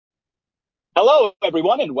Hello,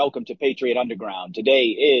 everyone, and welcome to Patriot Underground. Today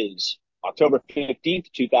is October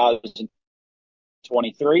 15th,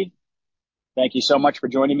 2023. Thank you so much for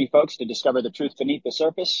joining me, folks, to discover the truth beneath the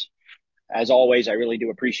surface. As always, I really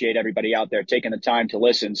do appreciate everybody out there taking the time to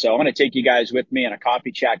listen. So I'm going to take you guys with me on a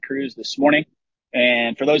coffee chat cruise this morning.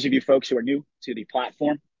 And for those of you folks who are new to the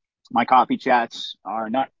platform, my coffee chats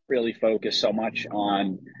are not really focused so much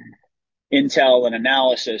on intel and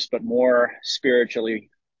analysis, but more spiritually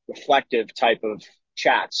reflective type of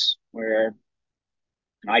chats where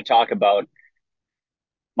I talk about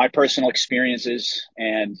my personal experiences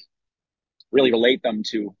and really relate them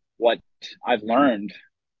to what I've learned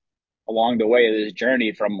along the way of this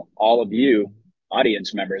journey from all of you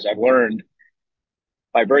audience members. I've learned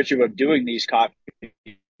by virtue of doing these coffee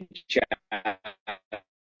chats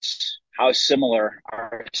how similar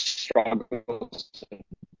our struggles have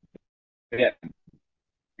been.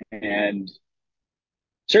 And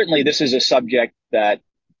certainly this is a subject that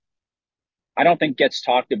I don't think gets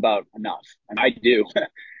talked about enough. And I do.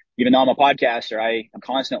 Even though I'm a podcaster, I am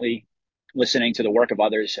constantly listening to the work of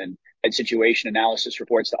others and situation analysis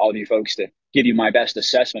reports to all of you folks to give you my best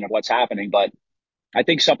assessment of what's happening. But I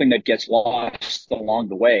think something that gets lost along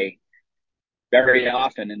the way very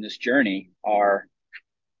often in this journey are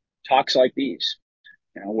talks like these,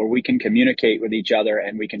 where we can communicate with each other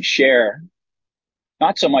and we can share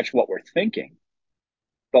not so much what we're thinking,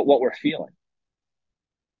 but what we're feeling.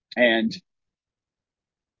 And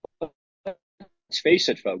let's face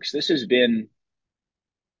it, folks, this has been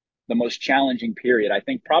the most challenging period, I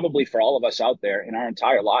think, probably for all of us out there in our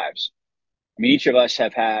entire lives. I mean, each of us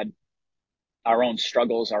have had our own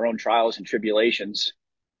struggles, our own trials and tribulations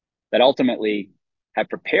that ultimately have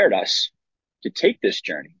prepared us to take this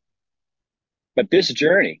journey. But this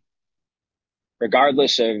journey,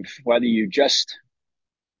 regardless of whether you just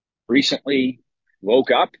recently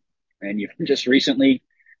woke up and you just recently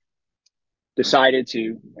decided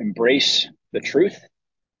to embrace the truth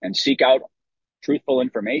and seek out truthful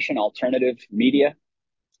information, alternative media,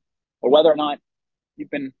 or whether or not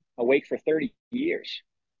you've been awake for 30 years.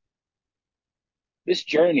 This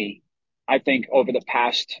journey, I think, over the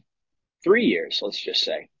past 3 years, let's just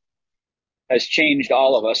say, has changed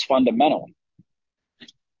all of us fundamentally.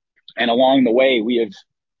 And along the way, we've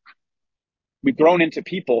grown into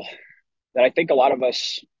people that I think a lot of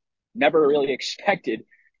us never really expected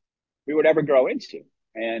we would ever grow into.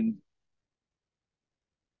 And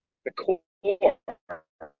the core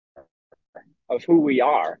of who we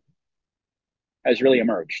are has really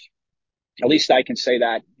emerged. At least I can say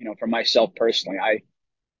that, for myself personally.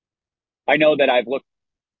 I know that I've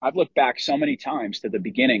looked back so many times to the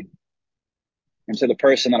beginning and to the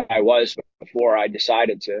person that I was before I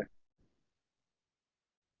decided to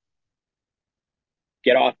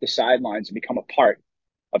get off the sidelines and become a part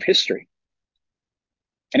of history.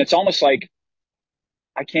 And it's almost like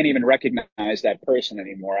I can't even recognize that person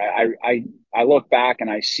anymore. I look back and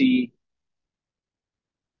I see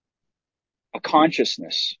a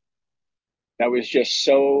consciousness that was just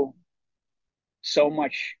so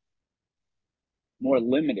much more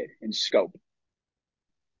limited in scope.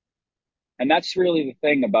 And that's really the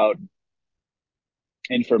thing about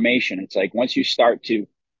information. It's like once you start to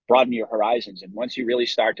broaden your horizons and once you really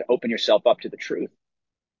start to open yourself up to the truth,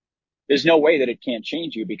 there's no way that it can't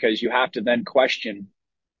change you, because you have to then question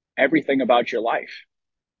everything about your life.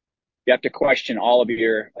 You have to question all of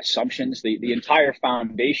your assumptions. The entire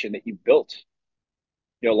foundation that you built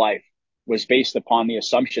your life was based upon the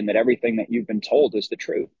assumption that everything that you've been told is the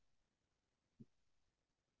truth.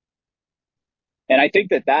 And I think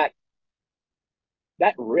that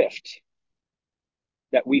rift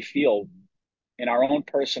that we feel in our own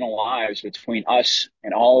personal lives between us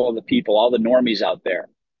and all of the people, all the normies out there,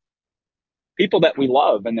 people that we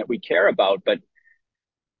love and that we care about, but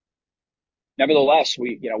nevertheless,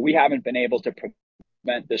 we haven't been able to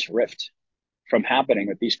prevent this rift from happening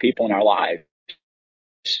with these people in our lives.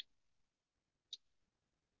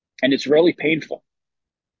 And it's really painful.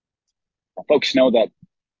 Folks know that,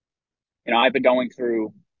 I've been going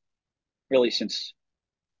through really since,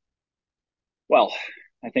 well,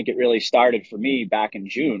 I think it really started for me back in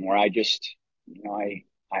June, where I just,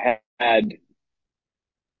 I had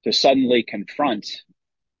to suddenly confront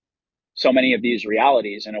so many of these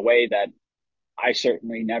realities in a way that I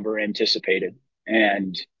certainly never anticipated.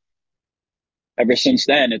 And ever since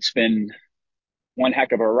then, it's been one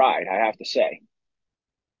heck of a ride, I have to say.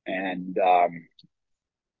 And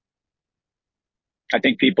I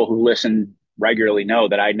think people who listen regularly know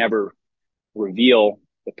that I never reveal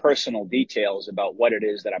the personal details about what it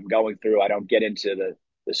is that I'm going through. I don't get into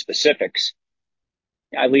the specifics.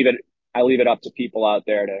 I leave it I leave it up to people out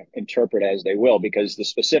there to interpret as they will, because the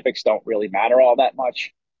specifics don't really matter all that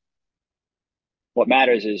much. What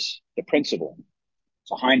matters is the principle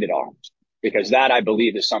behind it all, because that, I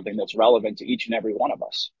believe, is something that's relevant to each and every one of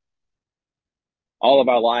us. All of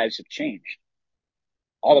our lives have changed.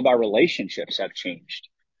 All of our relationships have changed.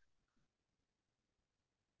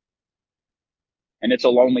 And it's a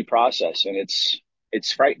lonely process, and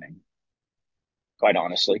it's frightening, quite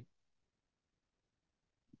honestly.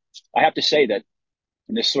 I have to say that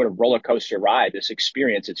in this sort of roller coaster ride, this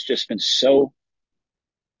experience, it's just been so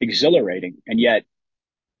exhilarating. And yet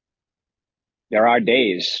there are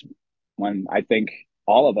days when I think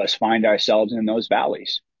all of us find ourselves in those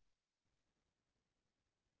valleys.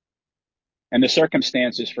 And the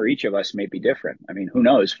circumstances for each of us may be different. I mean, who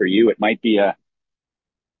knows? For you, it might be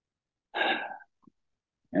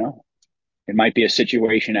you know, it might be a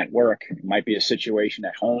situation at work. It might be a situation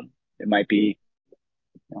at home. It might be,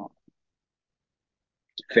 you know,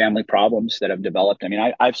 family problems that have developed. I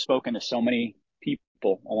mean, I've spoken to so many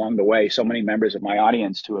people along the way, so many members of my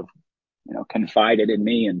audience who have, confided in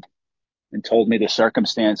me and told me the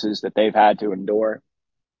circumstances that they've had to endure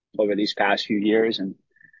over these past few years. And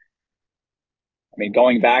I mean,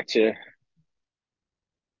 going back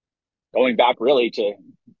really to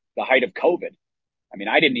the height of COVID. I mean,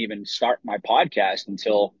 I didn't even start my podcast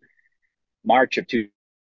until March of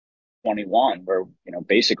 2021, where,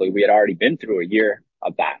 basically we had already been through a year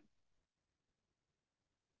of that.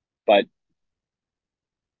 But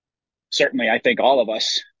certainly I think all of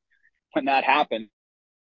us, when that happened,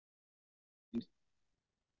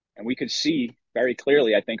 and we could see very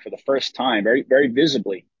clearly, I think for the first time, very, very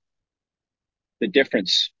visibly, the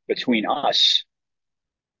difference between us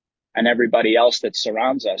and everybody else that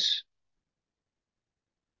surrounds us.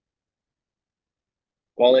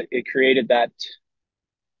 Well, it created that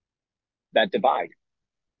divide.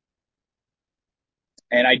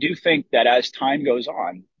 And I do think that as time goes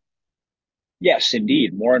on, yes,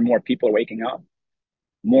 indeed, more and more people are waking up.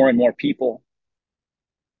 More and more people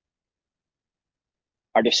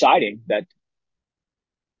are deciding that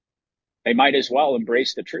they might as well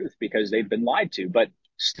embrace the truth because they've been lied to. But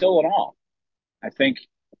still in all, I think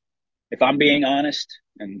if I'm being honest,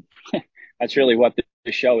 and that's really what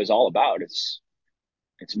the show is all about, it's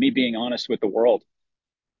me being honest with the world.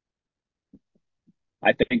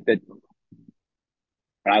 I think that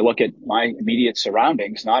when I look at my immediate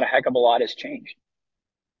surroundings, not a heck of a lot has changed.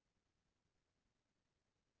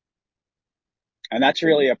 And that's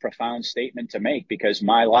really a profound statement to make, because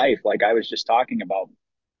my life, like I was just talking about,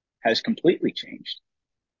 has completely changed.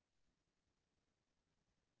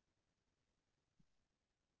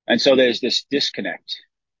 And so there's this disconnect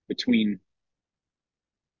between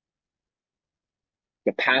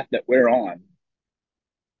the path that we're on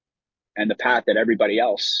and the path that everybody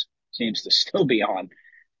else seems to still be on.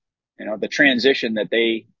 The transition that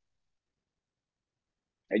they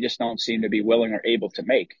just don't seem to be willing or able to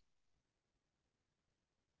make.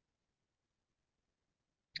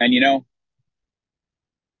 And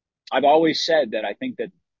I've always said that I think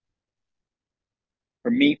that for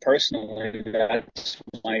me personally, that's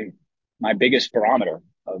my biggest barometer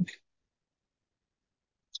of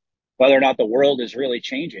whether or not the world is really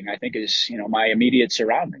changing, I think is, my immediate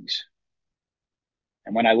surroundings.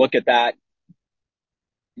 And when I look at that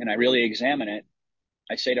and I really examine it,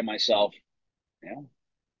 I say to myself, you know,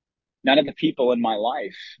 none of the people in my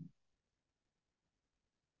life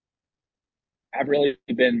have really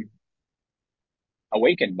been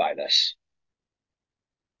awakened by this,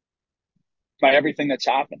 by everything that's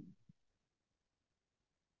happened.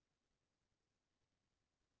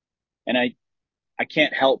 And I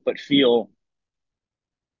can't help but feel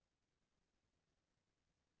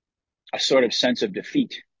a sort of sense of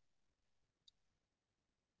defeat.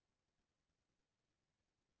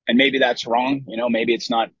 And maybe that's wrong. Maybe it's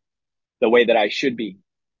not the way that I should be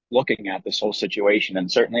looking at this whole situation.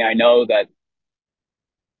 And certainly I know that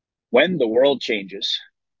when the world changes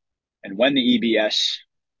and when the EBS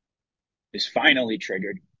is finally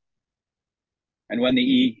triggered, and when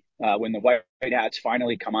the white hats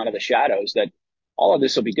finally come out of the shadows, that all of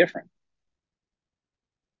this will be different.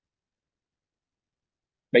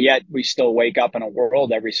 But yet we still wake up in a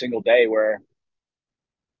world every single day where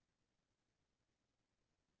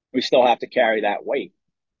we still have to carry that weight.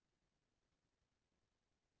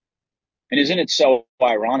 And isn't it so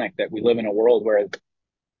ironic that we live in a world where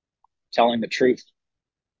telling the truth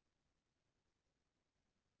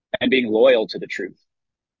and being loyal to the truth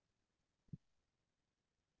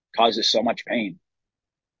causes so much pain?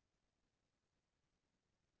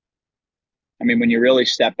 I mean, when you really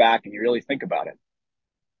step back and you really think about it,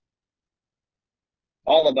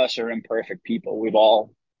 All of us are imperfect people. We've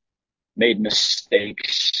all made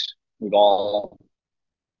mistakes. We've all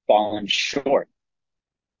fallen short,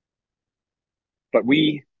 but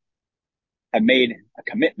we have made a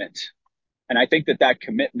commitment. And I think that that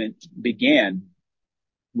commitment began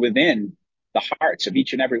within the hearts of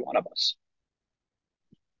each and every one of us.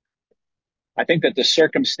 I think that the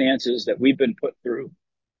circumstances that we've been put through,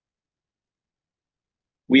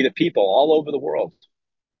 we the people all over the world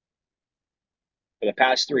for the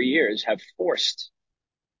past 3 years have forced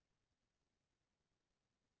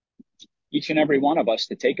each and every one of us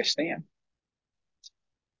to take a stand.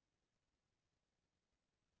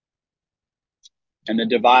 And the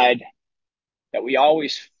divide that we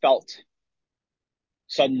always felt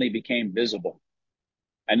suddenly became visible.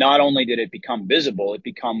 And not only did it become visible, it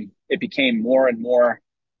became more and more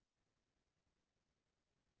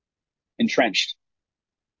entrenched.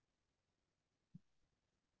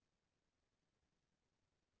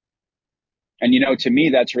 And to me,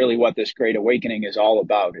 that's really what this great awakening is all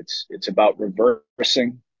about. It's about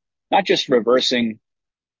reversing, not just reversing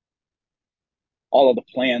all of the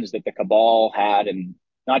plans that the cabal had, and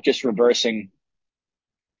not just reversing,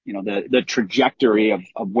 the trajectory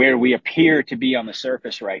of where we appear to be on the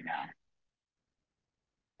surface right now.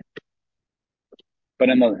 But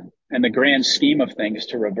in the grand scheme of things,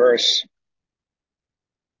 to reverse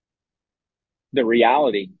the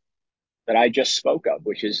reality that I just spoke of,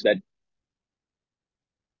 which is that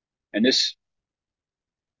in this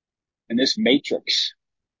matrix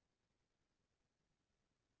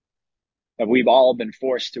that we've all been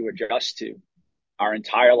forced to adjust to our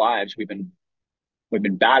entire lives, we've been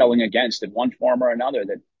battling against in one form or another,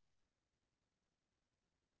 that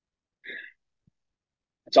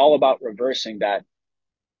it's all about reversing that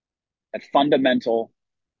fundamental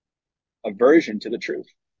aversion to the truth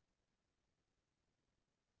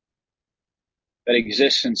that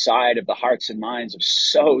exists inside of the hearts and minds of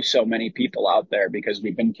so many people out there, because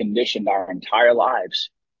we've been conditioned our entire lives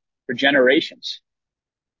for generations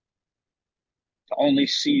to only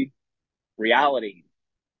see reality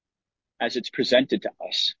as it's presented to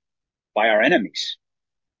us by our enemies.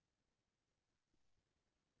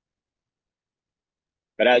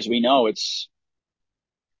 But as we know, it's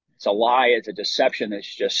a lie, it's a deception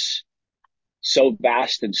that's just so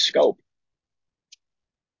vast in scope.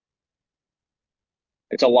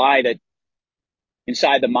 It's a lie that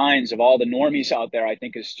inside the minds of all the normies out there, I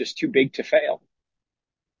think is just too big to fail,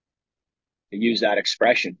 to use that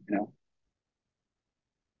expression,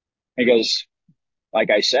 Because, like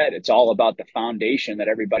I said, it's all about the foundation that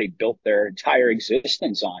everybody built their entire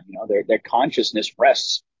existence on. Their consciousness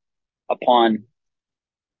rests upon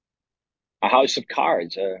a house of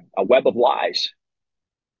cards, a web of lies.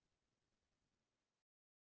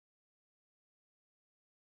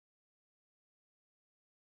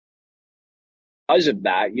 Because of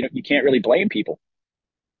that, you can't really blame people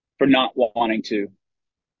for not wanting to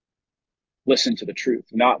listen to the truth,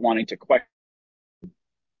 not wanting to question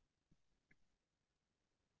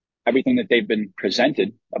everything that they've been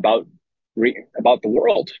presented about the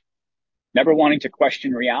world, never wanting to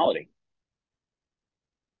question reality,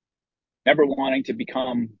 never wanting to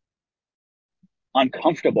become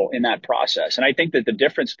uncomfortable in that process. And I think that the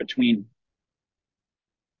difference between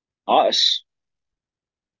us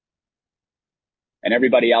and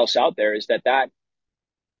everybody else out there is that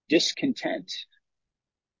discontent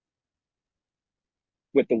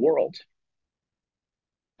with the world,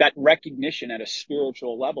 that recognition at a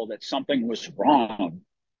spiritual level that something was wrong,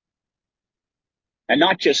 and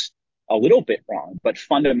not just a little bit wrong, but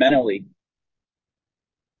fundamentally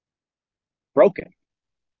broken.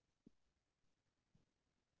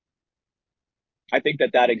 I think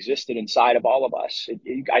that existed inside of all of us.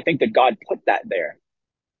 I think that God put that there.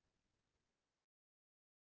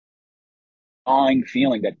 Gnawing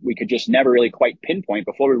feeling that we could just never really quite pinpoint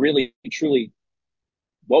before we really truly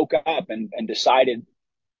woke up and decided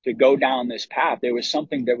to go down this path. There was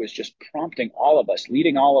something that was just prompting all of us,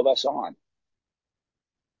 leading all of us on.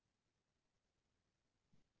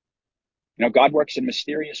 God works in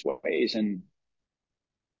mysterious ways. And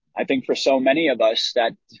I think for so many of us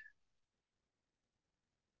that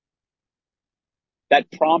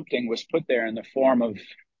prompting was put there in the form of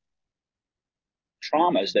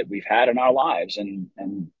traumas that we've had in our lives, and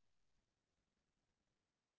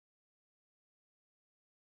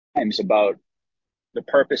times about the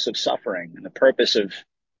purpose of suffering and the purpose of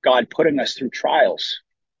God putting us through trials.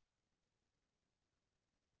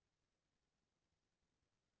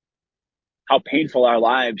 How painful our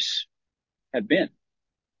lives have been.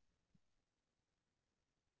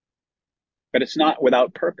 But it's not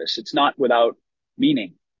without purpose. It's not without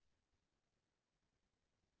meaning.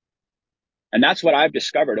 And that's what I've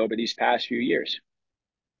discovered over these past few years.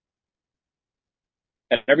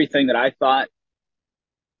 That everything that I thought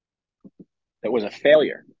that was a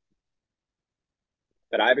failure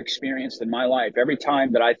that I've experienced in my life, every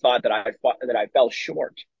time that I thought that I fell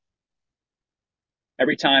short,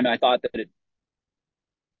 every time I thought that if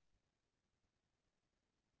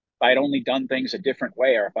I had only done things a different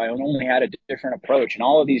way, or if I only had a different approach, and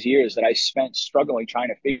all of these years that I spent struggling trying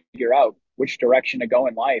to figure out which direction to go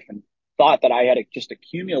in life, and thought that I had just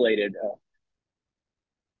accumulated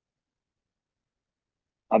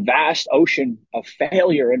a vast ocean of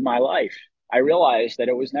failure in my life, I realized that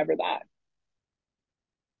it was never that.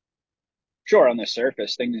 Sure, on the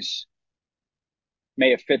surface, things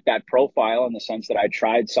may have fit that profile in the sense that I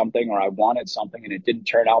tried something or I wanted something and it didn't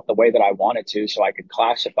turn out the way that I wanted to, so I could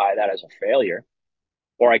classify that as a failure.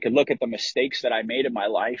 Or I could look at the mistakes that I made in my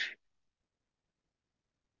life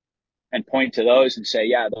and point to those and say,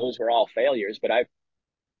 yeah, those were all failures. But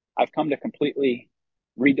I've come to completely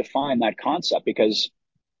redefine that concept because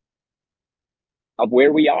of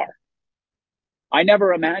where we are. I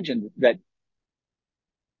never imagined that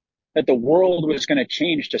the world was going to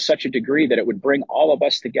change to such a degree that it would bring all of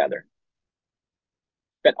us together,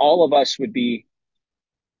 that all of us would be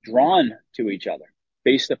drawn to each other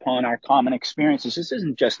based upon our common experiences. This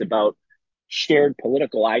isn't just about shared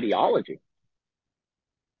political ideology.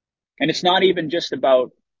 And it's not even just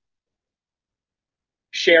about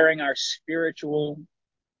sharing our spiritual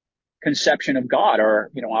conception of God or,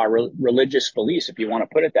 our religious beliefs, if you want to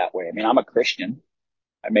put it that way. I mean, I'm a Christian.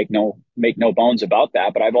 I make no bones about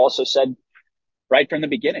that. But I've also said right from the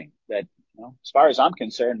beginning that, as far as I'm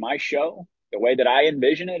concerned, my show, the way that I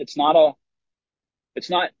envision it, it's not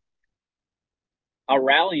a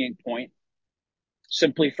rallying point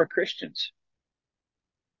simply for Christians.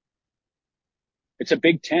 It's a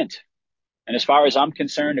big tent. And as far as I'm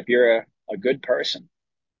concerned, if you're a good person,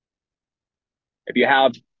 if you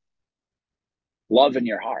have love in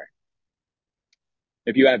your heart,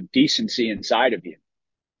 if you have decency inside of you,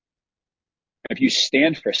 if you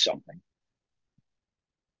stand for something,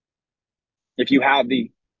 if you have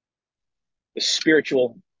the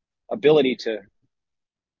spiritual ability to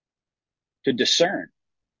discern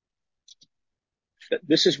that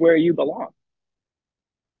this is where you belong.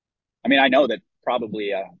 I mean, I know that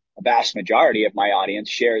probably a vast majority of my audience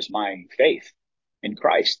shares my faith in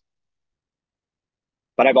Christ.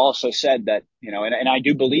 But I've also said that, and I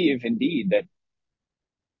do believe indeed that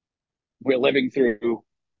we're living through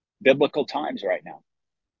biblical times right now.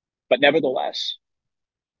 But nevertheless,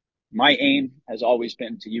 my aim has always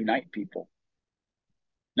been to unite people,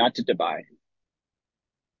 not to divide,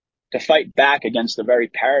 to fight back against the very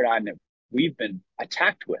paradigm that we've been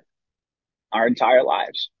attacked with our entire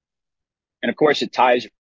lives. And of course, it ties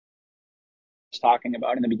talking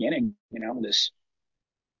about in the beginning, this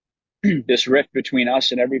this rift between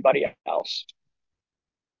us and everybody else.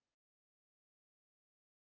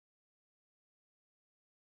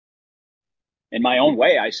 In my own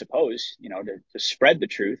way, I suppose, to spread the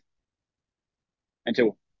truth and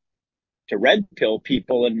to red pill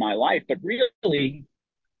people in my life, but really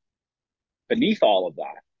beneath all of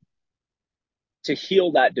that, to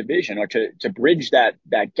heal that division or to bridge that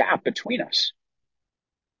gap between us,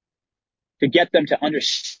 to get them to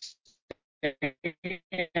understand that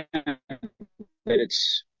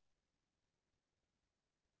it's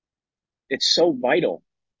so vital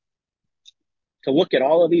to look at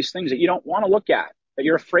all of these things that you don't want to look at, that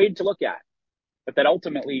you're afraid to look at, but that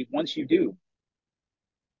ultimately, once you do,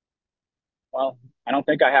 well, I don't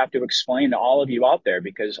think I have to explain to all of you out there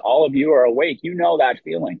because all of you are awake. You know that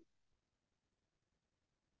feeling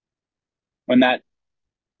when that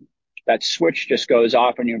switch just goes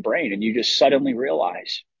off in your brain and you just suddenly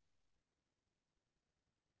realize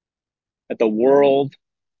that the world,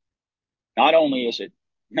 not only is it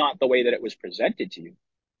not the way that it was presented to you,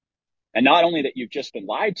 and not only that you've just been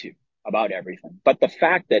lied to about everything, but the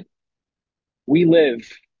fact that we live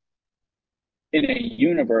in a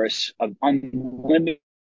universe of unlimited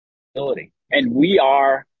ability and we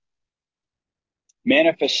are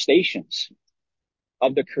manifestations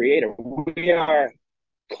of the creator. We are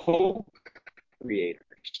co-creators.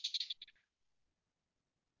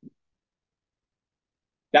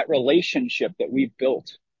 That relationship that we've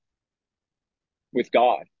built with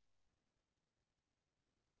God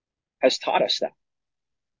has taught us that.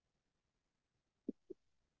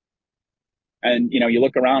 And, you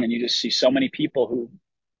look around and you just see so many people who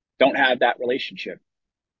don't have that relationship.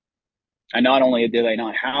 And not only do they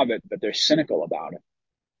not have it, but they're cynical about it.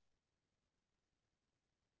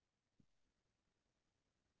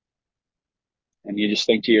 And you just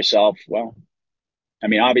think to yourself, well, I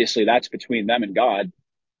mean, obviously that's between them and God.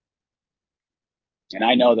 And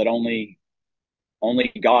I know that only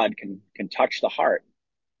God can touch the heart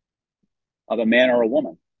of a man or a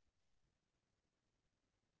woman.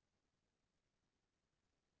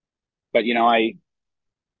 But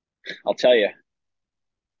I'll tell you,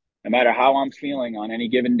 no matter how I'm feeling on any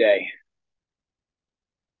given day,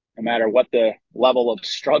 no matter what the level of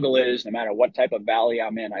struggle is, no matter what type of valley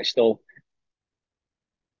I'm in, I still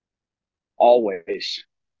always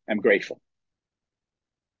am grateful.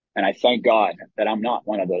 And I thank God that I'm not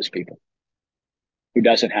one of those people who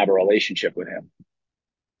doesn't have a relationship with him.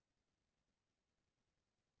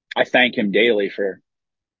 I thank him daily for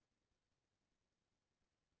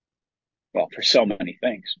so many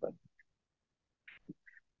things, but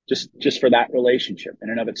just for that relationship in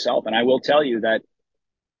and of itself. And I will tell you that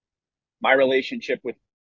my relationship with,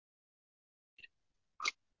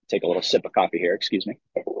 take a little sip of coffee here, excuse me.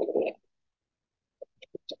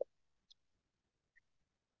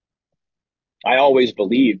 I always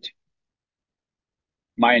believed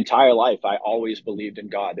my entire life. I always believed in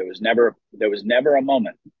God. There was never a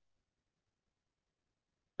moment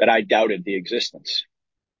that I doubted the existence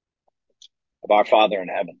of our Father in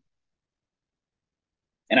heaven.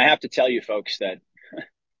 And I have to tell you folks that,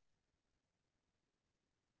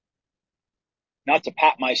 not to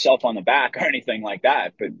pat myself on the back or anything like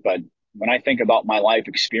that, but when I think about my life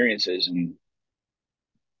experiences, and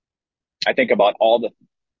I think about all the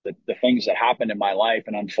things that happened in my life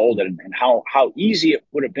and unfolded, and how easy it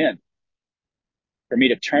would have been for me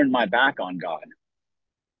to turn my back on God.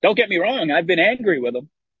 Don't get me wrong, I've been angry with him.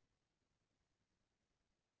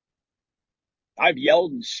 I've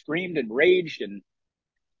yelled and screamed and raged, and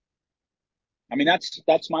I mean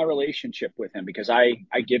that's my relationship with him, because I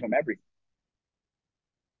give him everything.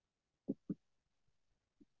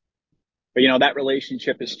 But that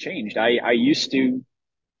relationship has changed. I used to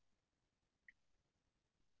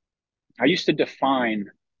define,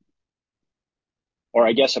 or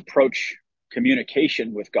I guess approach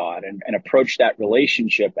communication with God, and approach that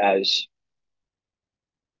relationship as,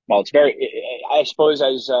 well, it's very, I suppose,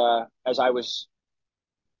 as I was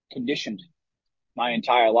conditioned my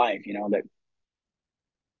entire life, that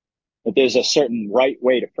there's a certain right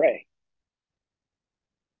way to pray.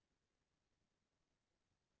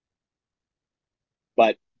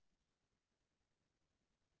 But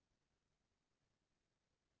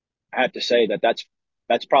I have to say that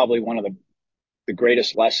that's probably one of the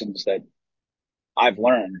greatest lessons that I've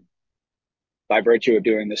learned by virtue of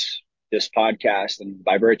doing this podcast, and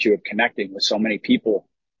by virtue of connecting with so many people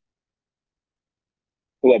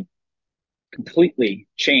who have completely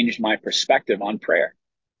changed my perspective on prayer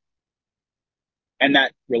and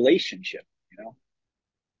that relationship.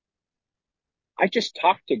 I just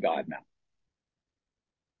talk to God now.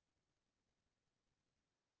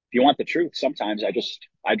 If you want the truth, sometimes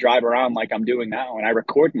I drive around like I'm doing now, and I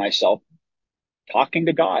record myself talking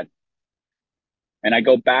to God, and I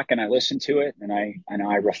go back and I listen to it, and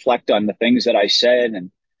I reflect on the things that I said,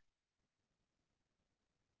 and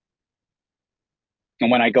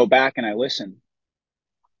when I go back and I listen,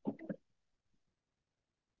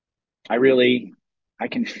 I really, I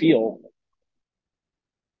can feel,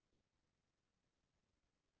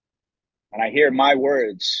 when I hear my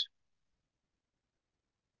words,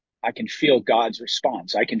 I can feel God's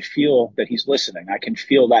response. I can feel that he's listening. I can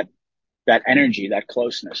feel that energy, that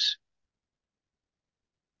closeness.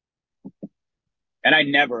 And I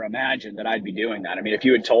never imagined that I'd be doing that. I mean, if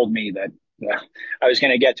you had told me that I was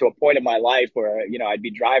going to get to a point in my life where, I'd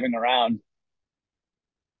be driving around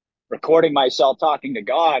recording myself talking to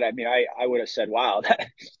God, I mean, I would have said, wow, I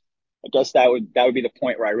guess that would be the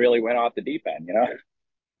point where I really went off the deep end.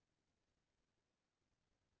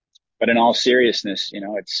 But in all seriousness,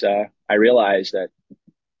 I realized that,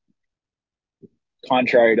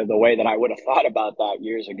 contrary to the way that I would have thought about that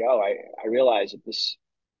years ago, I realized that it's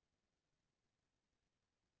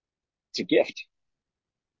a gift,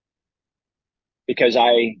 because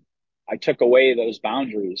I took away those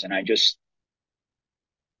boundaries, and I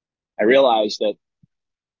realized that,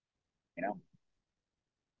 you know,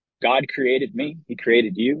 God created me. He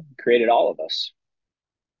created you, he created all of us.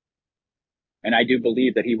 And I do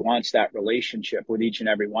believe that he wants that relationship with each and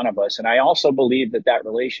every one of us. And I also believe that that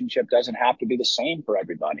relationship doesn't have to be the same for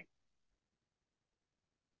everybody.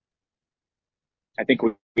 I think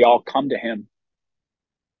we all come to him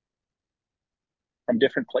from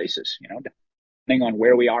different places, depending on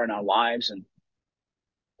where we are in our lives. And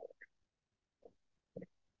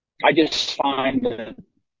I just find that,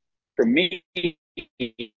 for me,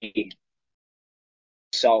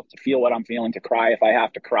 self, to feel what I'm feeling, to cry if I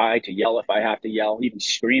have to cry, to yell if I have to yell, even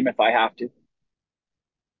scream if I have to.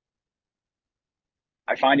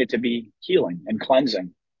 I find it to be healing and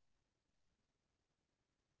cleansing.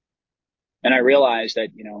 And I realize that,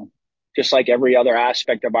 just like every other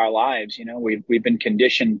aspect of our lives, we've been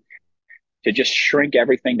conditioned to just shrink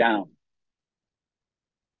everything down,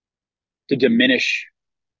 to diminish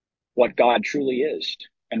what God truly is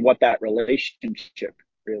and what that relationship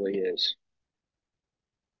really is.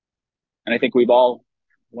 And I think we've all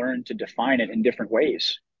learned to define it in different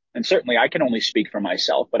ways. And certainly I can only speak for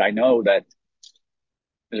myself, but I know that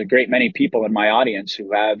there's a great many people in my audience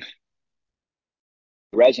who have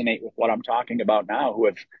resonate with what I'm talking about now, who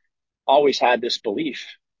have always had this belief.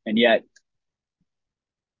 And yet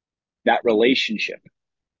that relationship,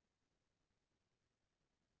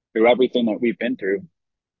 through everything that we've been through,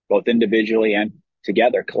 both individually and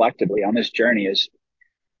together collectively on this journey, it's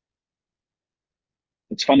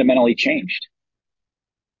fundamentally changed.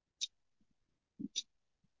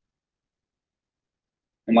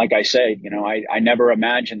 And like I say, I never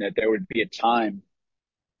imagined that there would be a time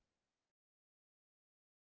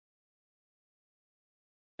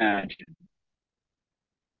that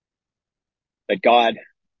God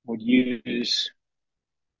would use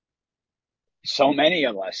so many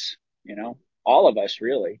of us, all of us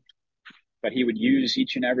really, but he would use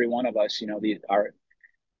each and every one of us, that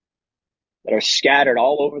are scattered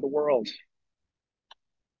all over the world,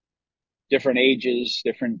 different ages,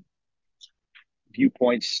 different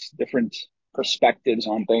viewpoints, different perspectives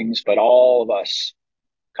on things, but all of us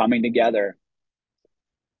coming together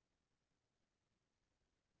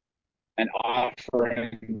and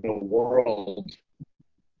offering the world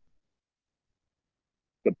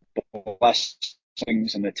the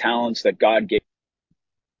blessings and the talents that God gave,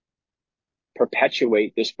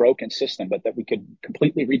 perpetuate this broken system, but that we could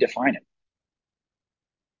completely redefine it.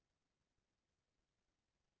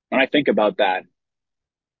 When I think about that,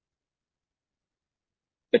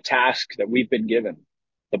 the task that we've been given,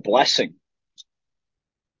 the blessing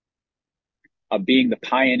of being the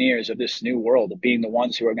pioneers of this new world, of being the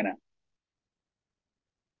ones who are going to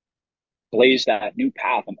blaze that new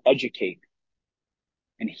path and educate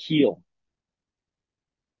and heal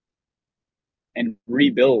and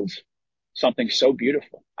rebuild something so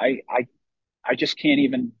beautiful. I just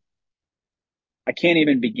I can't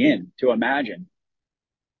even begin to imagine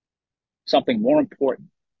something more important,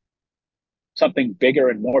 something bigger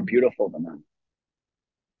and more beautiful than that.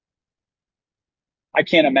 I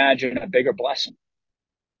can't imagine a bigger blessing.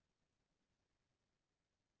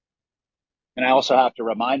 And I also have to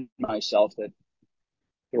remind myself that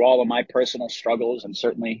through all of my personal struggles, and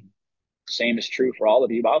certainly the same is true for all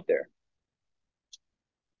of you out there,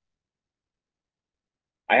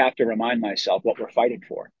 I have to remind myself what we're fighting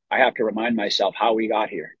for. I have to remind myself how we got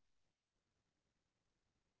here.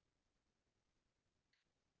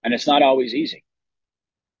 And it's not always easy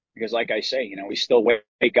because, like I say, we still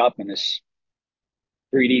wake up in this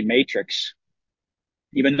 3D matrix,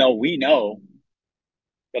 even though we know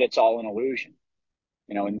that it's all an illusion,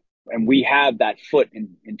 and we have that foot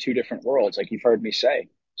in two different worlds, like you've heard me say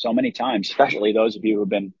so many times, especially those of you who have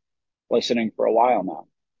been listening for a while now.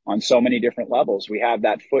 On so many different levels, we have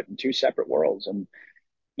that foot in two separate worlds, and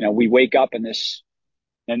we wake up in this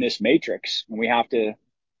matrix, and we have to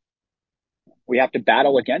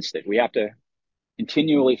battle against it. We have to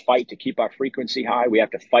continually fight to keep our frequency high. We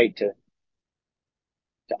have to fight to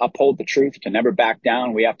uphold the truth, to never back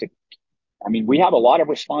down. We have a lot of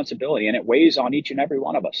responsibility, and it weighs on each and every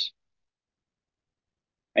one of us.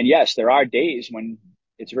 And yes, there are days when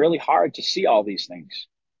it's really hard to see all these things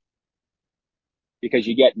because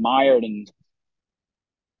you get mired in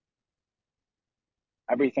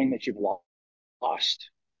everything that you've lost.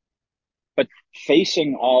 But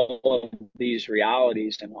facing all of these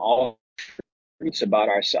realities and all truths about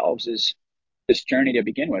ourselves is this journey to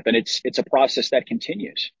begin with. And it's a process that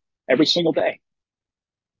continues every single day.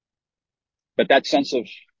 But that sense of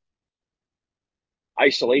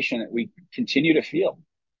isolation that we continue to feel.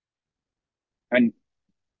 And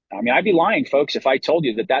I'd be lying, folks, if I told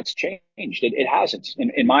you that that's changed. It hasn't.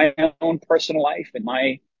 In my own personal life, in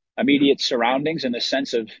my immediate surroundings, in the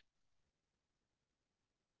sense of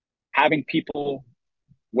having people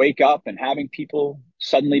wake up and having people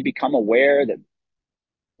suddenly become aware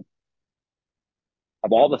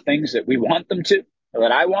of all the things that we want them to, or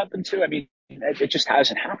that I want them to. It just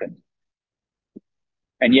hasn't happened.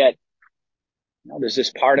 And yet, there's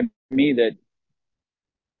this part of me that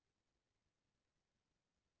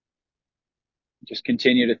just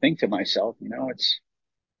continue to think to myself, it's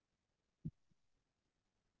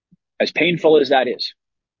as painful as that is.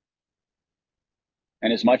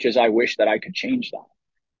 And as much as I wish that I could change that,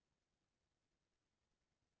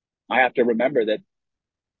 I have to remember that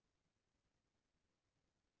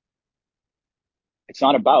It's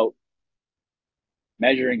not about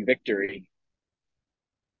measuring victory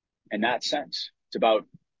in that sense. It's about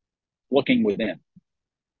looking within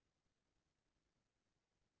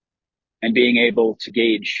and being able to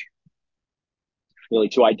gauge, really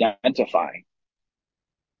to identify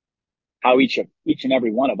how each and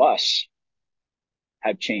every one of us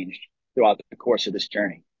have changed throughout the course of this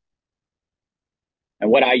journey. And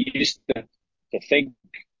what I used to think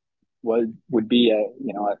would be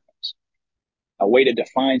a way to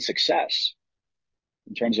define success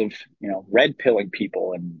in terms of, red pilling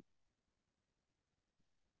people. And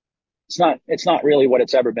it's not really what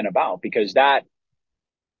it's ever been about, because that,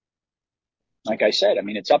 like I said, I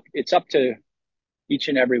mean, it's up to each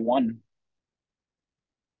and every one,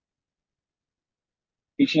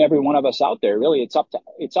 each and every one of us out there. Really, it's up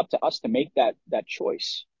to us to make that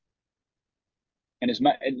choice. And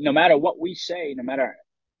no matter what we say, no matter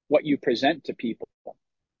what you present to people,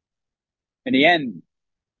 in the end,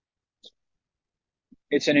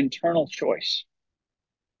 it's an internal choice.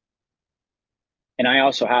 And I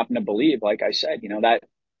also happen to believe, like I said, that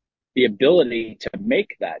the ability to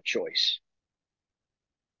make that choice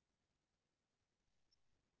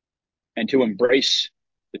and to embrace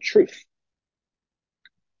the truth,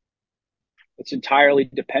 it's entirely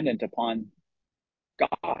dependent upon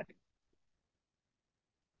God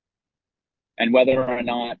and whether or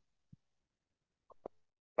not,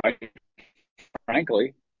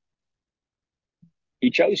 frankly, he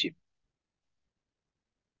chose you.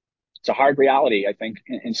 It's a hard reality, I think,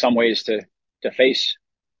 in some ways to face.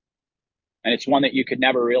 And it's one that you could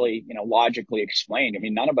never really, logically explain. I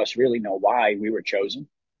mean, none of us really know why we were chosen.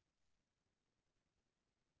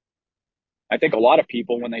 I think a lot of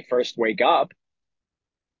people, when they first wake up,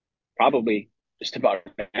 probably just about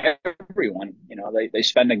everyone, they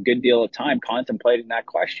spend a good deal of time contemplating that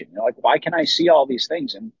question. Like, why can I see all these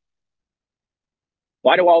things? And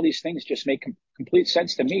why do all these things just make complete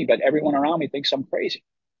sense to me, but everyone around me thinks I'm crazy?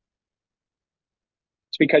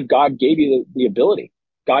 It's because God gave you the ability.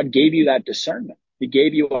 God gave you that discernment. He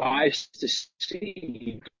gave you eyes to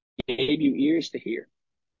see. He gave you ears to hear.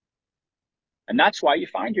 And that's why you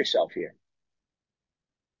find yourself here.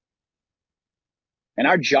 And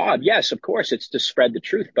our job, yes, of course, it's to spread the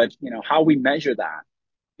truth, but how we measure that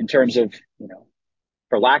in terms of,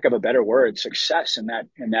 for lack of a better word, success in that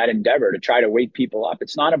endeavor to try to wake people up.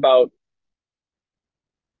 It's not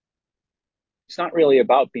really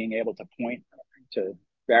about being able to point to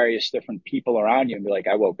various different people around you and be like,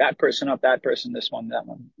 I woke that person up, that person, this one, that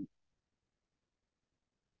one.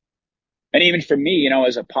 And even for me,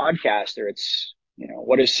 as a podcaster, it's,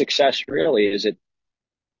 what is success really? Is it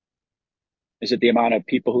the amount of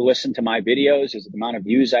people who listen to my videos? Is it the amount of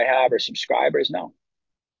views I have or subscribers? No.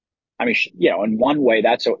 I mean, in one way,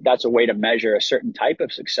 that's a way to measure a certain type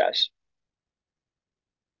of success.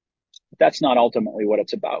 But that's not ultimately what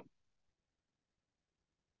it's about.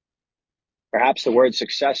 Perhaps the word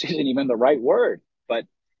success isn't even the right word, but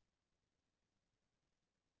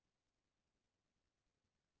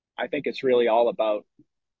I think it's really all about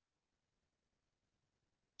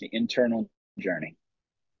the internal journey.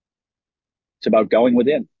 It's about going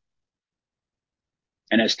within.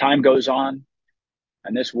 And as time goes on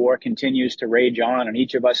and this war continues to rage on and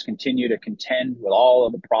each of us continue to contend with all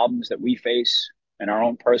of the problems that we face in our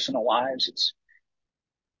own personal lives,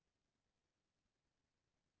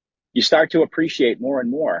 you start to appreciate more and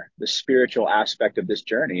more the spiritual aspect of this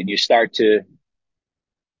journey, and you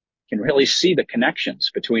can really see the connections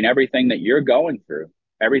between everything that you're going through,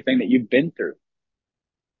 everything that you've been through,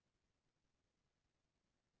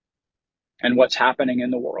 and what's happening in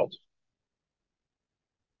the world.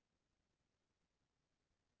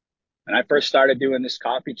 And I first started doing this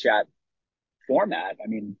coffee chat format, I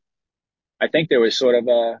mean, I think there was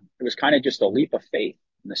it was kind of just a leap of faith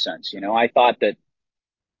in a sense. I thought that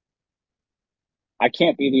I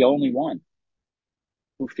can't be the only one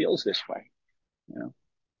who feels this way.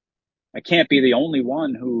 I can't be the only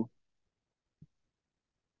one who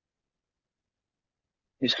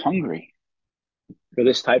is hungry for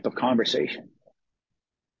this type of conversation.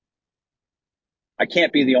 I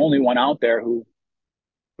can't be the only one out there who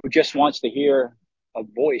just wants to hear a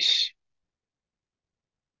voice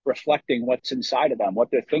reflecting what's inside of them, what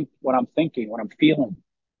I'm thinking, what I'm feeling.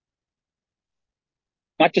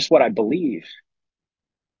 Not just what I believe,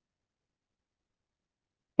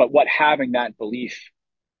 but what having that belief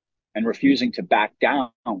and refusing to back down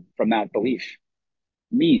from that belief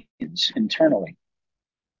means internally.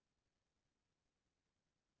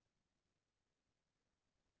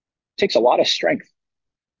 It takes a lot of strength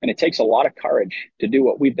and it takes a lot of courage to do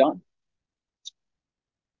what we've done.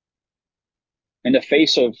 In the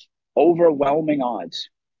face of overwhelming odds,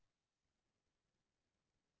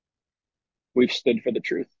 we've stood for the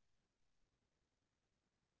truth,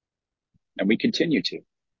 and we continue to.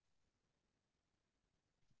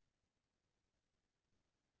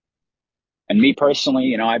 And me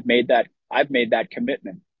personally, I've made that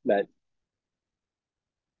commitment that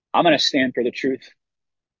I'm going to stand for the truth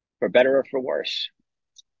for better or for worse,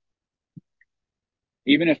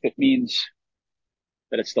 even if it means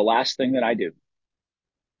that it's the last thing that I do.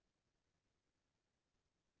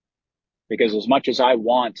 Because as much as I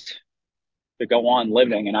want to go on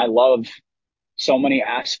living and I love so many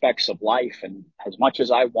aspects of life, and as much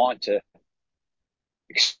as I want to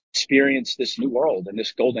experience this new world and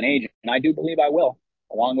this golden age, and I do believe I will,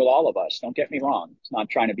 along with all of us, don't get me wrong. It's not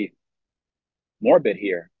trying to be morbid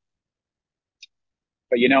here,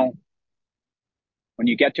 but when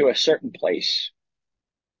you get to a certain place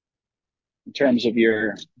in terms of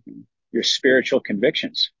your spiritual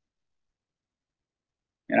convictions,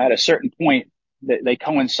 and at a certain point they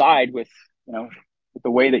coincide with, with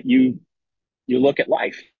the way that you look at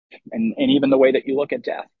life, and even the way that you look at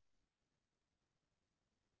death.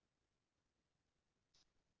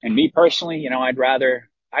 And me personally, I'd rather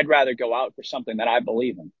go out for something that I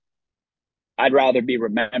believe in. I'd rather be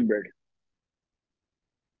remembered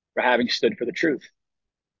for having stood for the truth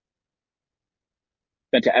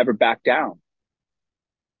than to ever back down.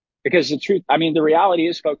 Because the reality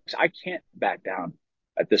is, folks, I can't back down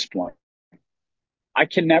at this point. I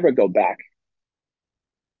can never go back.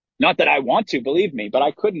 Not that I want to, believe me, but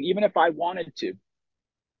I couldn't, even if I wanted to.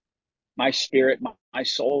 My spirit, my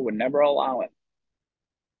soul would never allow it.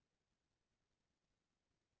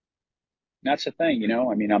 And that's the thing,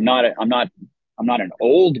 I'm not an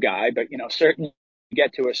old guy, but certainly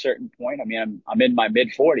get to a certain point. I'm in my mid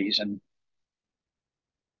 40s, and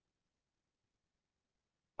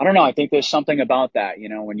I don't know. I think there's something about that,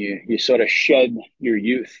 when you sort of shed your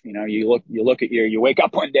youth, you look at you wake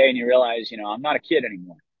up one day and you realize, I'm not a kid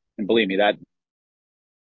anymore. And believe me, and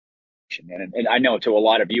I know to a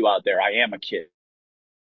lot of you out there, I am a kid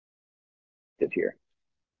here.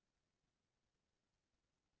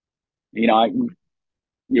 You know, I,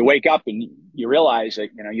 you wake up and you realize that,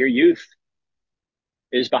 your youth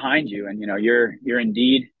is behind you, and, you're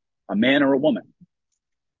indeed a man or a woman,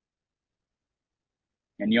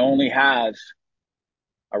 and you only have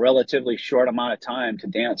a relatively short amount of time to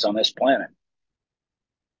dance on this planet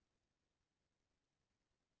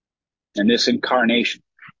in this incarnation.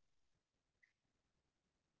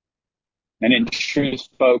 And in truth,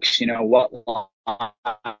 folks, what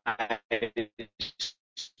lies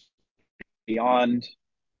beyond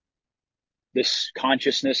this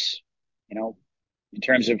consciousness, you know, in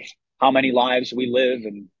terms of how many lives we live.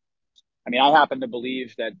 And I happen to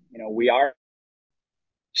believe that, we are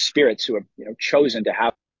spirits who have, chosen to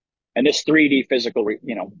have, and this 3D physical,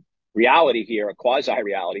 reality here, a quasi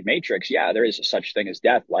reality matrix. Yeah, there is a such thing as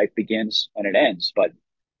death. Life begins and it ends, but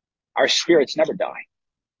our spirits never die.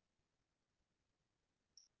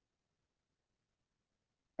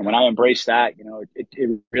 And when I embraced that,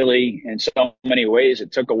 it really, in so many ways,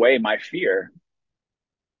 it took away my fear.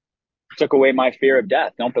 It took away my fear of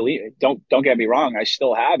death. Don't believe it. Don't get me wrong. I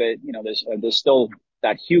still have it. There's still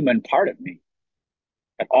that human part of me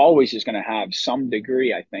that always is going to have some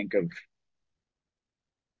degree, I think, of,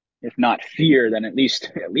 if not fear, then at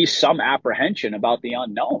least some apprehension about the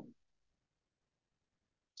unknown.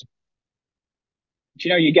 But,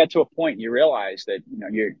 you get to a point and you realize that,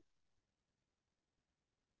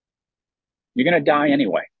 you're going to die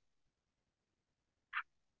anyway.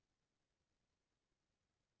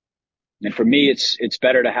 And for me, it's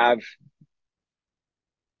better to have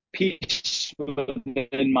peace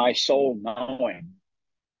within my soul, knowing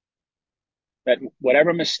that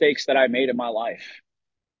whatever mistakes that I made in my life,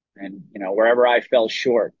 and, wherever I fell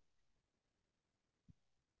short,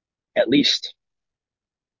 at least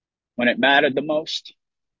when it mattered the most,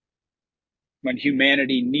 when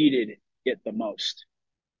humanity needed it the most,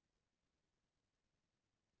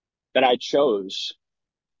 that I chose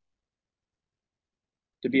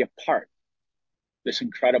to be a part of this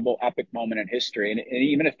incredible epic moment in history. And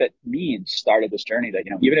even if it means started this journey, that,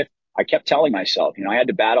 even if I kept telling myself, I had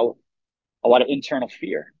to battle a lot of internal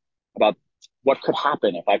fear about what could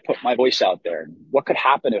happen if I put my voice out there, and what could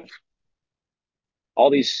happen if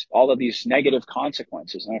all of these negative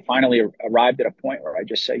consequences. And I finally arrived at a point where I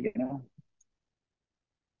just say,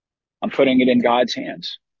 I'm putting it in God's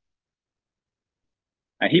hands.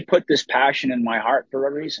 And he put this passion in my heart for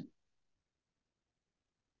a reason.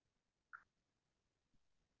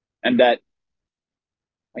 And that,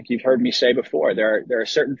 like you've heard me say before, there are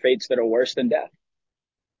certain fates that are worse than death.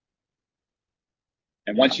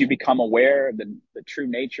 And once you become aware of the true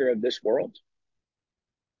nature of this world,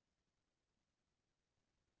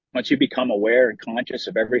 once you become aware and conscious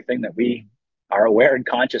of everything that we are aware and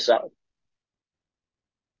conscious of,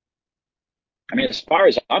 I mean, as far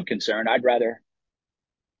as I'm concerned, I'd rather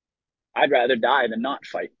die than not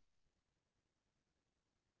fight,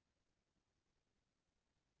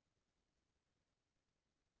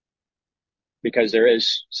 because there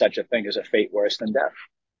is such a thing as a fate worse than death.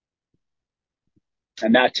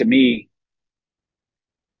 And that to me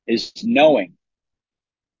is knowing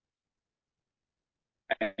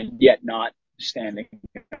and yet not standing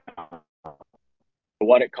for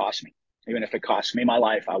what it costs me. Even if it costs me my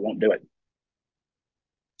life, I won't do it.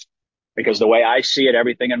 Because the way I see it,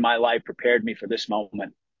 everything in my life prepared me for this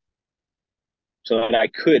moment so that I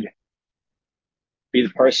could be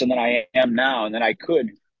the person that I am now, and that I could,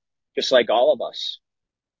 just like all of us,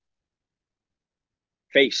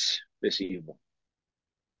 face this evil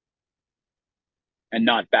and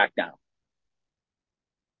not back down.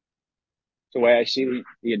 It's the way I see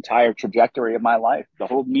the entire trajectory of my life, the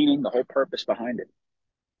whole meaning, the whole purpose behind it.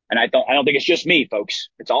 And I don't think it's just me, folks.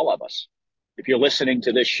 It's all of us. If you're listening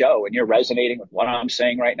to this show and you're resonating with what I'm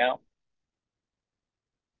saying right now,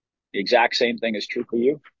 the exact same thing is true for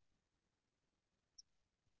you.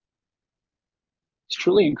 It's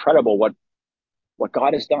truly incredible what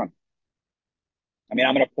God has done. I mean,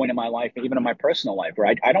 I'm at a point in my life, even in my personal life, where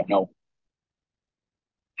I don't know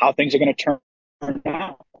how things are going to turn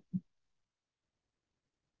out.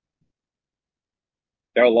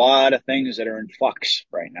 There are a lot of things that are in flux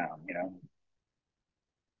right now,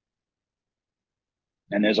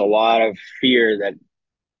 and there's a lot of fear that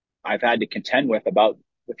I've had to contend with about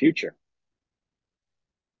the future.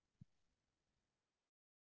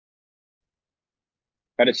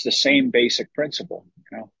 But it's the same basic principle.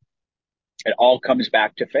 It all comes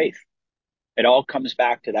back to faith. It all comes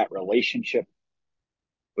back to that relationship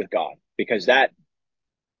with God, because that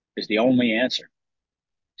is the only answer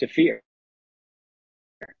to fear.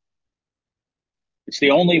 It's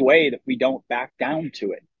the only way that we don't back down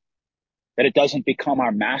to it, that it doesn't become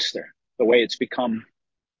our master the way it's become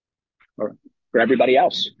for everybody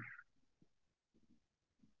else.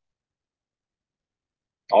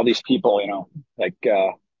 All these people, like,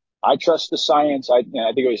 I trust the science. I think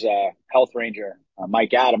it was Health Ranger,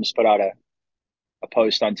 Mike Adams, put out a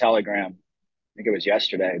post on Telegram. I think it was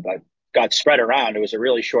yesterday, but got spread around. It was a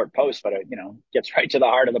really short post, but it gets right to the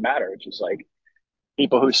heart of the matter, which is like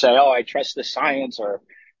people who say, "Oh, I trust the science," or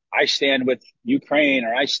 "I stand with Ukraine,"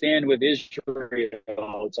 or "I stand with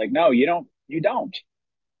Israel." It's like, no, you don't. You don't.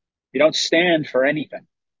 You don't stand for anything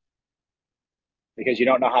because you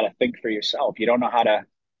don't know how to think for yourself. You don't know how to.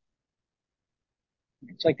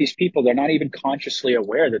 It's like these people, they're not even consciously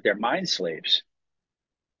aware that they're mind slaves.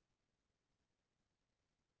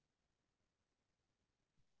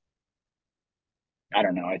 I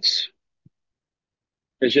don't know.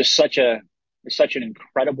 There's just there's such an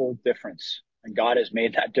incredible difference. And God has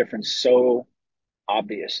made that difference so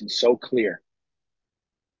obvious and so clear.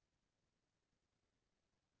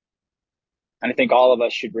 And I think all of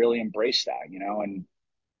us should really embrace that,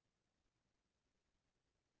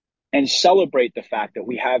 and celebrate the fact that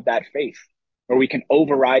we have that faith, where we can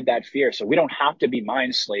override that fear. So we don't have to be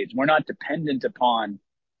mind slaves. We're not dependent upon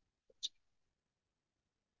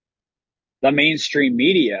the mainstream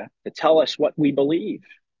media to tell us what we believe.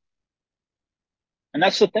 And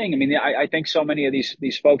that's the thing. I mean, I think so many of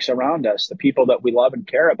these folks around us, the people that we love and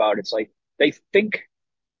care about, it's like they think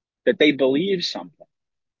that they believe something,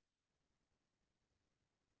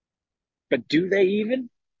 but do they even?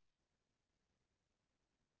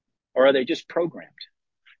 Or are they just programmed?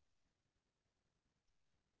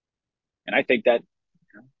 And I think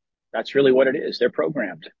that's really what it is. They're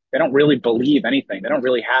programmed. They don't really believe anything. They don't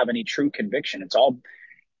really have any true conviction.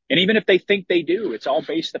 And even if they think they do, it's all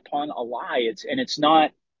based upon a lie. It's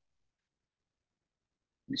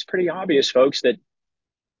pretty obvious, folks, that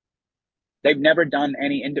they've never done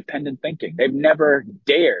any independent thinking. They've never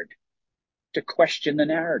dared to question the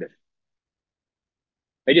narrative.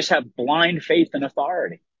 They just have blind faith in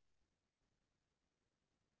authority.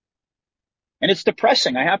 And it's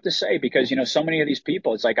depressing, I have to say, because, so many of these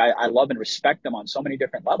people, it's like I love and respect them on so many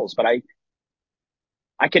different levels, but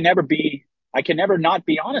I can never not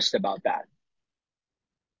be honest about that.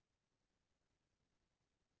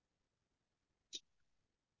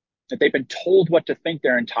 That they've been told what to think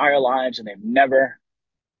their entire lives, and they've never,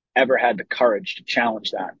 ever had the courage to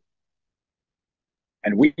challenge that.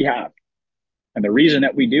 And we have. And the reason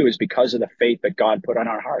that we do is because of the faith that God put on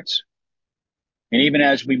our hearts. And even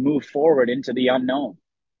as we move forward into the unknown,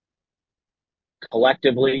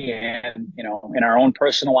 collectively and, in our own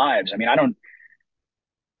personal lives. I mean, I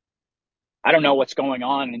don't know what's going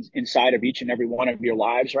on inside of each and every one of your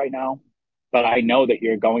lives right now, but I know that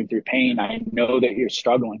you're going through pain. I know that you're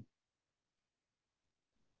struggling.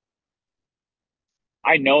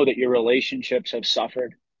 I know that your relationships have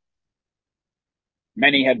suffered.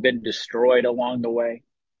 Many have been destroyed along the way.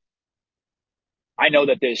 I know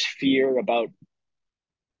that there's fear about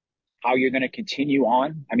how you're going to continue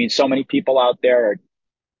on. I mean, so many people out there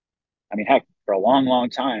I mean, heck, for a long, long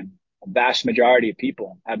time, a vast majority of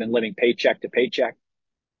people have been living paycheck to paycheck.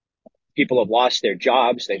 People have lost their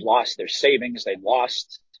jobs. They've lost their savings. They've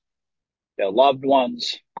lost their loved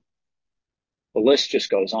ones. The list just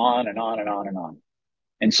goes on and on and on and on.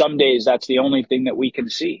 And some days that's the only thing that we can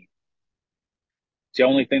see. It's the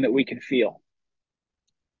only thing that we can feel.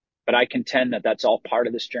 But I contend that that's all part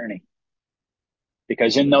of this journey.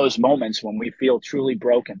 Because in those moments when we feel truly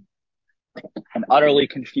broken and utterly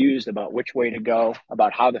confused about which way to go,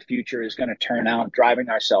 about how the future is going to turn out, driving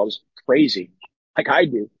ourselves crazy, like I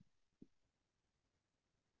do,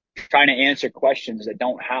 trying to answer questions that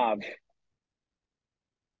don't have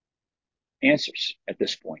answers at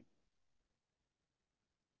this point.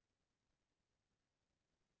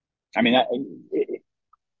 I mean,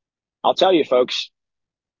 I'll tell you, folks,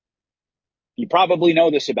 you probably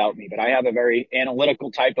know this about me, but I have a very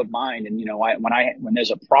analytical type of mind. And, when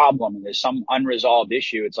there's a problem and there's some unresolved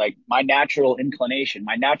issue, it's like my natural inclination,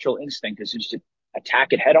 my natural instinct is just to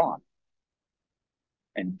attack it head on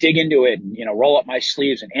and dig into it and, roll up my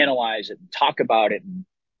sleeves and analyze it and talk about it and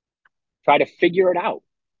try to figure it out.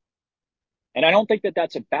 And I don't think that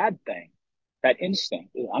that's a bad thing. That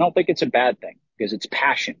instinct, I don't think it's a bad thing because it's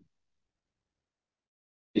passion.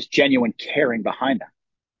 There's genuine caring behind that.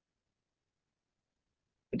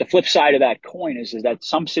 But the flip side of that coin is that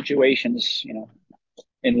some situations,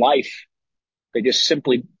 in life, they just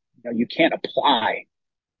simply, you can't apply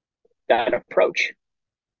that approach.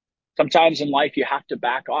 Sometimes in life, you have to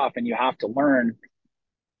back off and you have to learn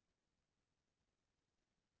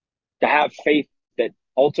to have faith that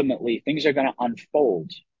ultimately things are going to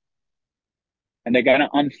unfold and they're going to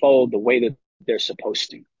unfold the way that they're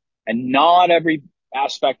supposed to. And not every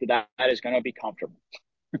aspect of that is going to be comfortable.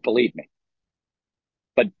 Believe me.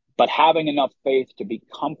 But having enough faith to be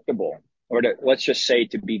comfortable, or to, let's just say,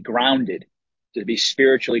 to be grounded, to be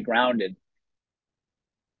spiritually grounded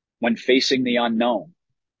when facing the unknown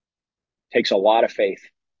takes a lot of faith.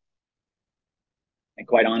 And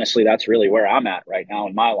quite honestly, that's really where I'm at right now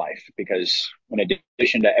in my life, because in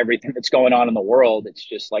addition to everything that's going on in the world, it's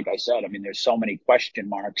just like I said, I mean, there's so many question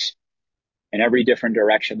marks in every different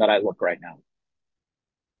direction that I look right now.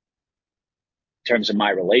 In terms of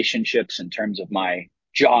my relationships, in terms of my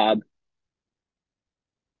job,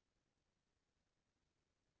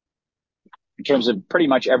 in terms of pretty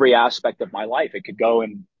much every aspect of my life, it could go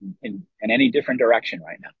in any different direction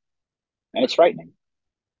right now. And it's frightening.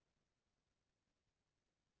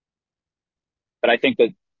 But I think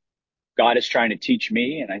that God is trying to teach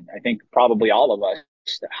me, and I think probably all of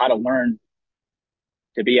us, how to learn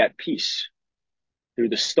to be at peace through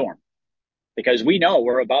the storm. Because we know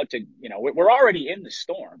we're about to, we're already in the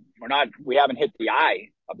storm. We haven't hit the eye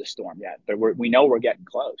of the storm yet, but we know we're getting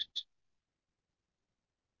close.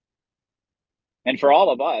 And for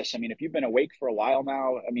all of us, I mean, if you've been awake for a while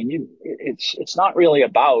now, I mean, it's not really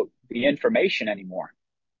about the information anymore.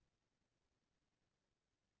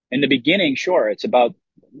 In the beginning, sure, it's about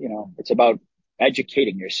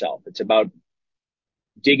educating yourself. It's about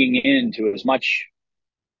digging into as much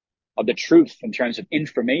of the truth in terms of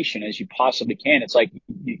information as you possibly can. It's like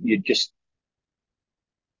you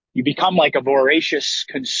become like a voracious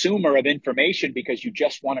consumer of information because you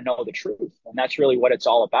just want to know the truth. And that's really what it's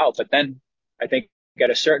all about. But then I think at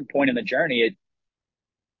a certain point in the journey,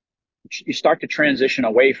 you start to transition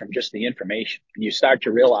away from just the information, and you start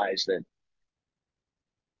to realize that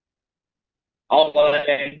all of that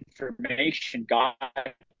information got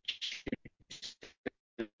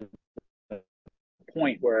to the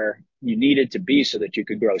point where you needed to be so that you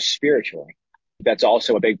could grow spiritually. That's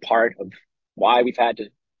also a big part of why we've had to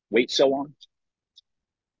wait so long,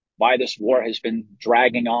 why this war has been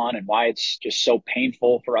dragging on, and why it's just so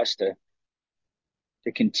painful for us to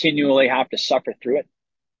continually have to suffer through it.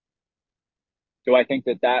 Do I think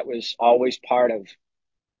that was always part of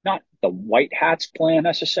not the white hat's plan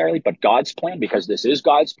necessarily, but God's plan? Because this is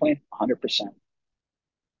God's plan, 100%.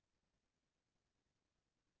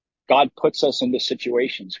 God puts us into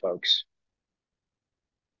situations, folks,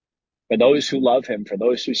 for those who love him, for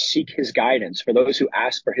those who seek his guidance, for those who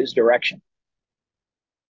ask for his direction.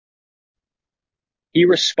 He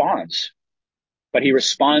responds but he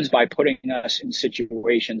responds by putting us in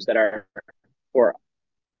situations that are for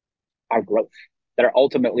our growth, that are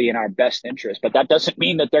ultimately in our best interest. But that doesn't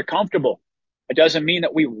mean that they're comfortable. It doesn't mean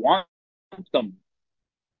that we want them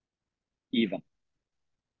even.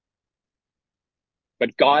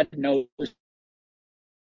 But God knows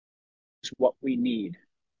what we need.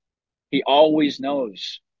 He always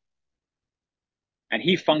knows. And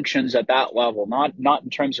he functions at that level, not in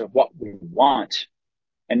terms of what we want.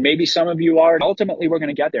 And maybe some of you are, ultimately we're going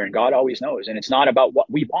to get there, and God always knows. And it's not about what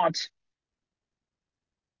we want.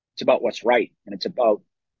 It's about what's right. And it's about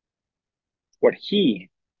what he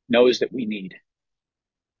knows that we need.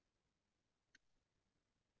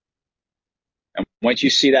 And once you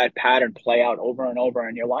see that pattern play out over and over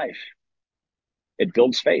in your life, it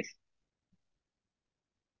builds faith.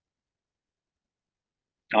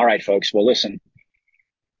 All right, folks. Well, listen,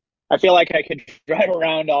 I feel like I could drive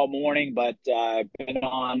around all morning, but I've been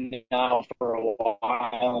on now for a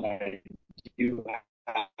while, and I do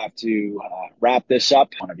have to wrap this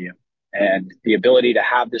up. One of you, and the ability to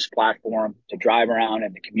have this platform to drive around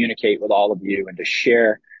and to communicate with all of you and to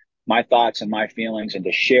share my thoughts and my feelings and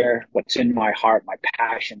to share what's in my heart, my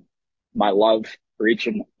passion, my love for each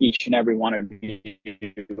and every one of you.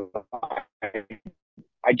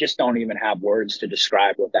 I just don't even have words to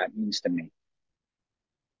describe what that means to me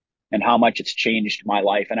and how much it's changed my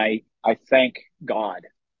life. And I thank God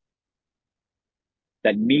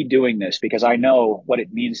that me doing this, because I know what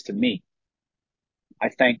it means to me. I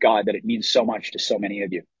thank God that it means so much to so many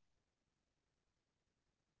of you,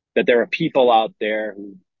 that there are people out there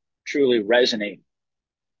who truly resonate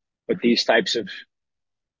with these types of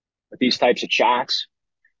chats.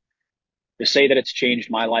 To say that it's changed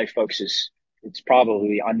my life, folks, it's probably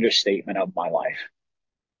the understatement of my life.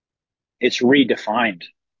 It's redefined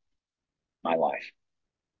my life.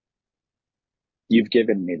 You've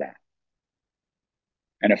given me that.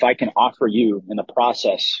 And if I can offer you in the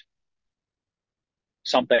process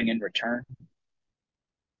something in return,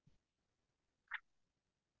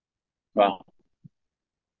 well,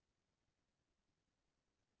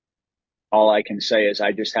 all I can say is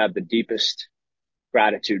I just have the deepest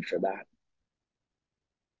gratitude for that.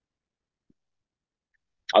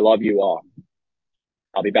 I love you all.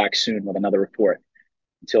 I'll be back soon with another report.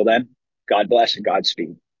 Until then, God bless and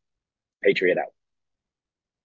Godspeed. Patriot out.